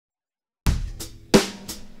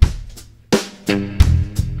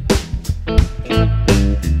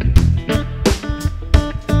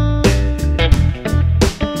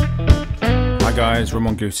guys,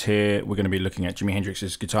 Ramon Goose here. We're going to be looking at Jimi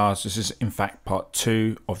Hendrix's guitars. This is in fact part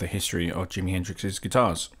 2 of the history of Jimi Hendrix's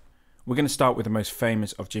guitars. We're going to start with the most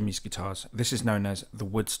famous of Jimi's guitars. This is known as the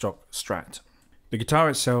Woodstock Strat. The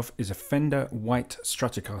guitar itself is a Fender White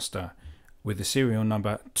Stratocaster with the serial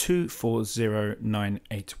number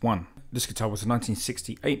 240981. This guitar was a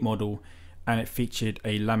 1968 model and it featured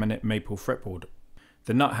a laminate maple fretboard.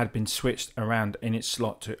 The nut had been switched around in its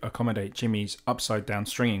slot to accommodate Jimi's upside down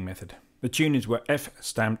stringing method. The tuners were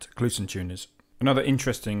F-stamped Gluson tuners. Another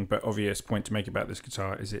interesting but obvious point to make about this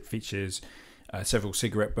guitar is it features several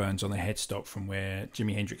cigarette burns on the headstock from where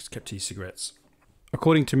Jimi Hendrix kept his cigarettes.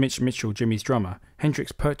 According to Mitch Mitchell, Jimi's drummer,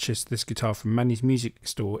 Hendrix purchased this guitar from Manny's Music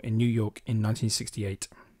Store in New York in 1968.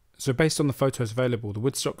 So based on the photos available, the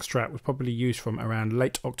Woodstock Strat was probably used from around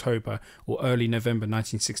late October or early November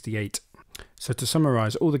 1968. So to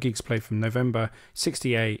summarise, all the gigs played from November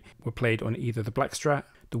 68 were played on either the Black Strat,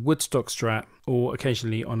 the Woodstock Strat, or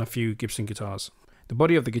occasionally on a few Gibson guitars. The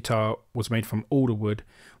body of the guitar was made from alder wood,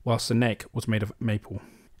 whilst the neck was made of maple.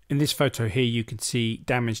 In this photo here you can see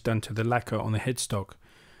damage done to the lacquer on the headstock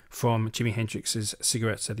from Jimi Hendrix's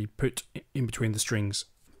cigarettes that he put in between the strings.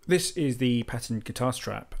 This is the patterned guitar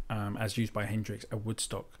strap as used by Hendrix at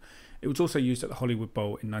Woodstock. It was also used at the Hollywood Bowl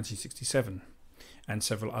in 1967 and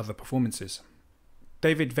several other performances.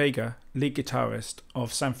 David Vega, lead guitarist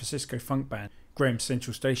of San Francisco funk band Graham's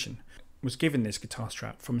Central Station, was given this guitar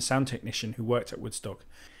strap from a sound technician who worked at Woodstock.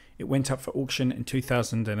 It went up for auction in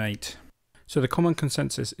 2008. So the common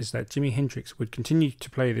consensus is that Jimi Hendrix would continue to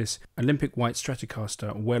play this Olympic White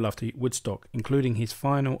Stratocaster well after Woodstock, including his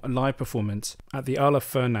final live performance at the Isle of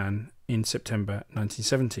Fernan in September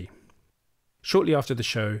 1970. Shortly after the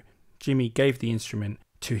show, Jimi gave the instrument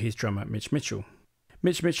to his drummer Mitch Mitchell.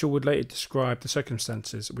 Mitch Mitchell would later describe the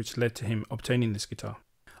circumstances which led to him obtaining this guitar.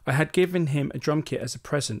 I had given him a drum kit as a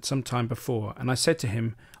present some time before, and I said to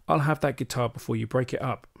him, "I'll have that guitar before you break it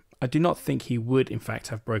up." I do not think he would in fact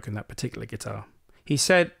have broken that particular guitar. He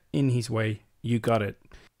said in his way, "You got it,"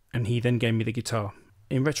 and he then gave me the guitar.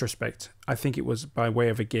 In retrospect, I think it was by way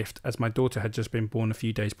of a gift, as my daughter had just been born a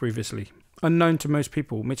few days previously. Unknown to most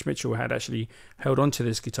people, Mitch Mitchell had actually held on to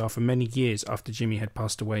this guitar for many years after Jimi had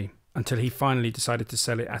passed away, until he finally decided to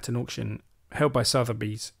sell it at an auction held by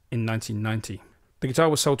Sotheby's in 1990. The guitar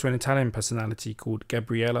was sold to an Italian personality called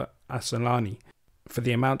Gabriele Ancelani for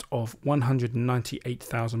the amount of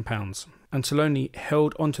 £198,000. Anceloni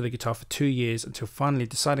held onto the guitar for 2 years until finally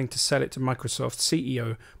deciding to sell it to Microsoft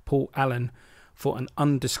CEO Paul Allen for an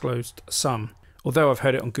undisclosed sum, although I've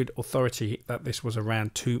heard it on good authority that this was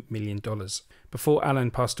around $2 million. Before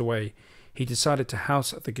Allen passed away, he decided to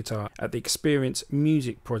house the guitar at the Experience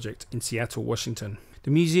Music Project in Seattle, Washington.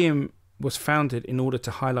 The museum was founded in order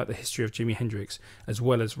to highlight the history of Jimi Hendrix as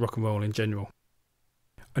well as rock and roll in general.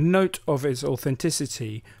 A note of its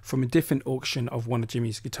authenticity from a different auction of one of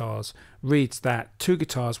Jimi's guitars reads that 2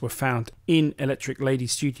 guitars were found in Electric Lady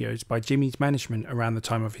Studios by Jimi's management around the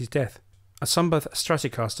time of his death. A Sunburst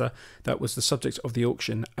Stratocaster that was the subject of the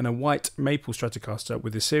auction, and a white maple Stratocaster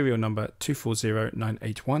with the serial number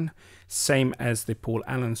 240981, same as the Paul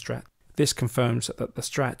Allen Strat. This confirms that the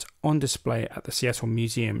Strat on display at the Seattle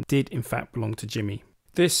Museum did in fact belong to Jimi.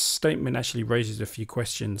 This statement actually raises a few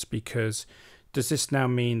questions, because does this now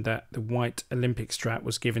mean that the white Olympic Strat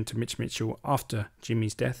was given to Mitch Mitchell after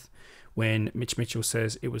Jimi's death, when Mitch Mitchell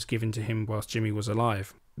says it was given to him whilst Jimi was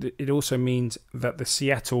alive? It also means that the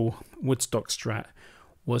Seattle Woodstock Strat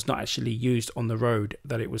was not actually used on the road,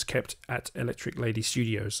 that it was kept at Electric Lady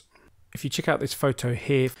Studios. If you check out this photo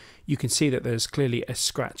here, you can see that there's clearly a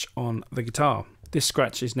scratch on the guitar. This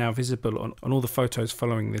scratch is now visible on all the photos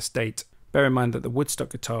following this date. Bear in mind that the Woodstock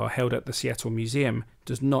guitar held at the Seattle Museum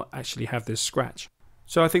does not actually have this scratch.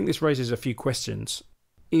 So I think this raises a few questions.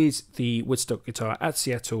 Is the Woodstock guitar at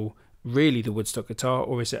Seattle really the Woodstock guitar,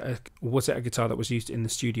 or was it a guitar that was used in the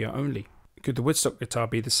studio only? Could the Woodstock guitar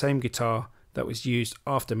be the same guitar that was used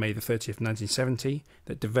after May the 30th, 1970,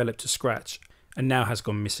 that developed a scratch and now has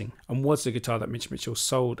gone missing? And was the guitar that Mitch Mitchell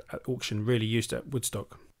sold at auction really used at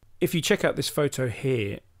Woodstock? If you check out this photo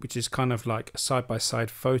here, which is kind of like a side-by-side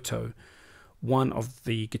photo, one of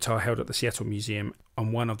the guitar held at the Seattle Museum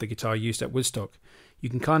and one of the guitar used at Woodstock, you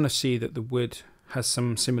can kind of see that the wood has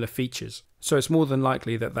some similar features. So it's more than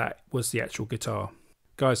likely that that was the actual guitar.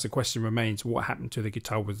 Guys, the question remains, what happened to the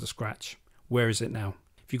guitar with the scratch? Where is it now?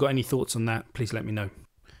 If you've got any thoughts on that, please let me know.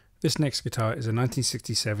 This next guitar is a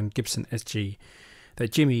 1967 Gibson SG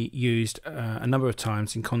that Jimi used a number of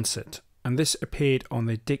times in concert, and this appeared on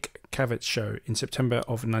the Dick Cavett show in September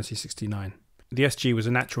of 1969. The SG was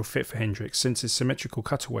a natural fit for Hendrix since its symmetrical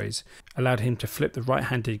cutaways allowed him to flip the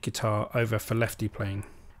right-handed guitar over for lefty playing.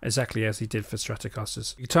 exactly as he did for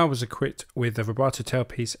Stratocasters. The guitar was equipped with a vibrato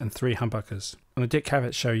tailpiece and 3 humbuckers. On the Dick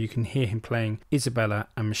Cavett show you can hear him playing Isabella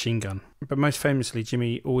and Machine Gun. But most famously,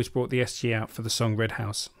 Jimi always brought the SG out for the song Red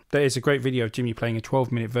House. There is a great video of Jimi playing a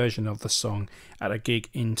 12-minute version of the song at a gig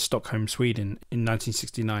in Stockholm, Sweden in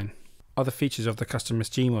 1969. Other features of the custom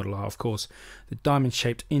SG model are, of course, the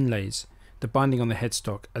diamond-shaped inlays, the binding on the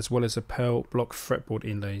headstock, as well as the pearl block fretboard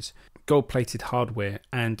inlays, gold-plated hardware,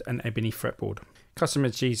 and an ebony fretboard. Custom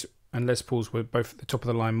SGs and Les Pauls were both at the top of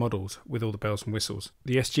the line models with all the bells and whistles.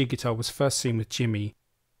 The SG guitar was first seen with Jimi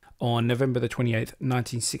on November the 28th,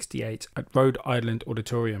 1968 at Rhode Island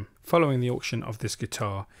Auditorium. Following the auction of this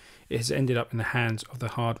guitar, it has ended up in the hands of the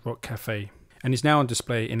Hard Rock Cafe and is now on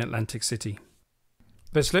display in Atlantic City.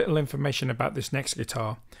 There's little information about this next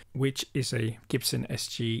guitar, which is a Gibson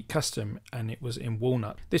SG Custom, and it was in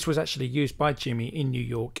walnut. This was actually used by Jimi in New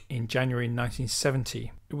York in January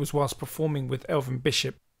 1970. It was whilst performing with Elvin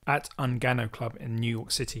Bishop at Ungano Club in New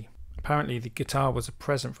York City. Apparently the guitar was a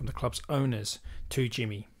present from the club's owners to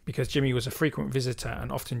Jimi, because Jimi was a frequent visitor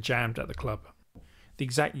and often jammed at the club. The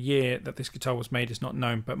exact year that this guitar was made is not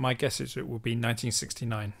known, but my guess is it will be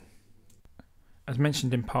 1969. As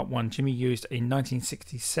mentioned in part 1, Jimi used a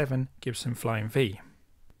 1967 Gibson Flying V.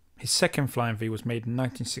 His second Flying V was made in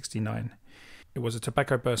 1969. It was a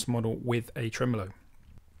tobacco burst model with a tremolo.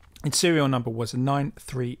 Its serial number was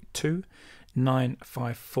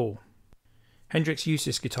 932954. Hendrix used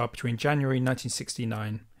this guitar between January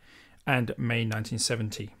 1969 and May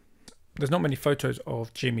 1970. There's not many photos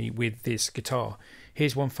of Jimi with this guitar.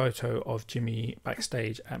 Here's one photo of Jimi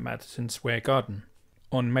backstage at Madison Square Garden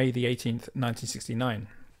on May the 18th, 1969.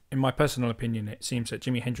 In my personal opinion, it seems that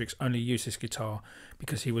Jimi Hendrix only used this guitar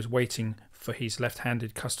because he was waiting for his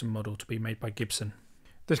left-handed custom model to be made by Gibson.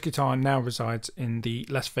 This guitar now resides in the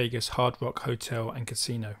Las Vegas Hard Rock Hotel and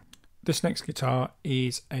Casino. This next guitar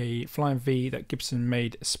is a Flying V that Gibson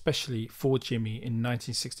made especially for Jimi in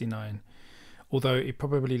 1969, although it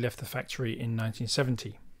probably left the factory in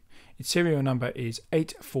 1970. Its serial number is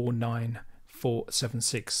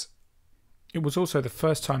 849476. It was also the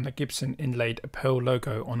first time that Gibson inlaid a pearl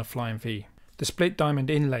logo on a Flying V. The split diamond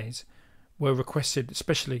inlays were requested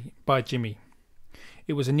especially by Jimi.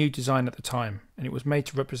 It was a new design at the time, and it was made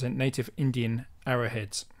to represent native Indian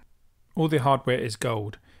arrowheads. All the hardware is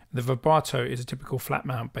gold. The vibrato is a typical flat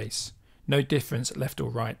mount bass, no difference left or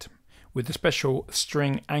right, with a special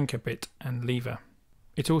string anchor bit and lever.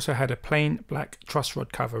 It also had a plain black truss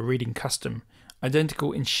rod cover reading custom,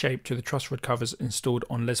 identical in shape to the truss rod covers installed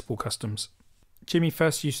on Les Paul Customs. Jimi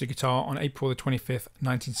first used the guitar on April the 25th,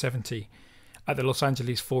 1970 at the Los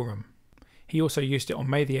Angeles Forum. He also used it on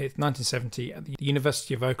May the 8th, 1970 at the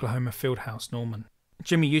University of Oklahoma Fieldhouse, Norman.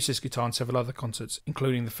 Jimi used this guitar in several other concerts,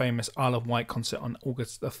 including the famous Isle of Wight concert on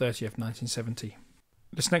August the 30th, 1970.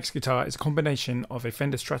 This next guitar is a combination of a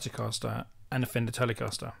Fender Stratocaster and a Fender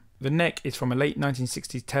Telecaster. The neck is from a late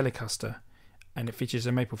 1960s Telecaster, and it features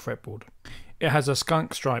a maple fretboard. It has a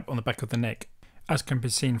skunk stripe on the back of the neck, as can be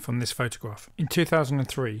seen from this photograph. In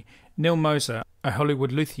 2003, Neil Moser, a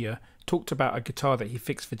Hollywood luthier, talked about a guitar that he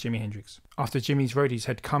fixed for Jimi Hendrix. After Jimi's roadies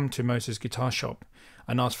had come to Moser's guitar shop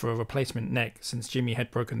and asked for a replacement neck since Jimi had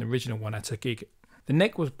broken the original one at a gig. The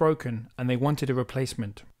neck was broken and they wanted a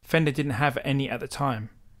replacement. Fender didn't have any at the time,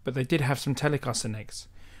 but they did have some Telecaster necks.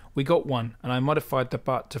 We got one and I modified the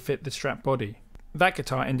butt to fit the strap body. That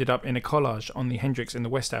guitar ended up in a collage on the Hendrix in the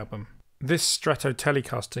West album. This Strato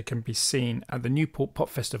Telecaster can be seen at the Newport Pop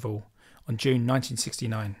Festival on June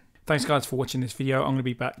 1969. Thanks guys for watching this video. I'm going to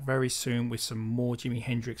be back very soon with some more Jimi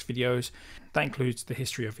Hendrix videos. That includes the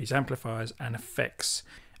history of his amplifiers and effects.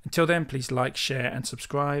 Until then, please like, share and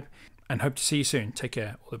subscribe, and hope to see you soon. Take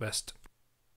care. All the best.